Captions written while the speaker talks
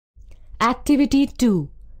Activity 2.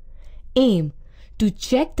 Aim: to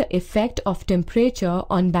check the effect of temperature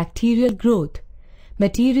on bacterial growth.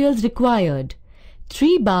 Materials required: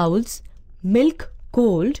 3 bowls, milk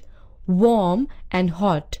cold, warm and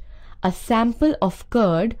hot, a sample of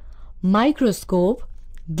curd, microscope,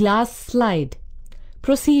 glass slide.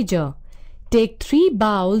 Procedure: take 3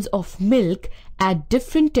 bowls of milk at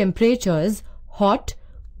different temperatures, hot,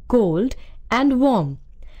 cold and warm.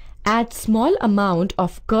 Add small amount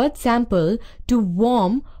of curd sample to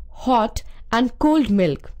warm, hot and cold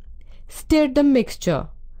milk. Stir the mixture.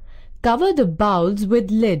 Cover the bowls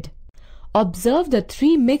with lid. Observe the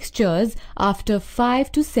 3 mixtures after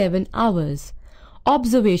 5 to 7 hours.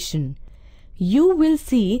 Observation: you will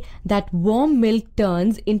see that warm milk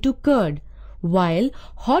turns into curd, while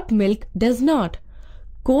hot milk does not.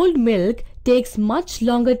 Cold milk takes much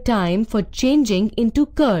longer time for changing into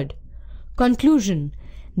curd. Conclusion: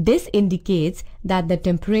 this indicates that the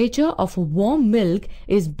temperature of warm milk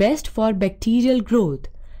is best for bacterial growth.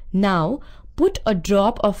 Now, put a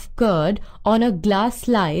drop of curd on a glass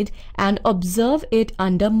slide and observe it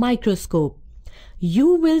under microscope. You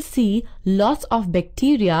will see lots of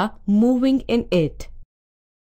bacteria moving in it.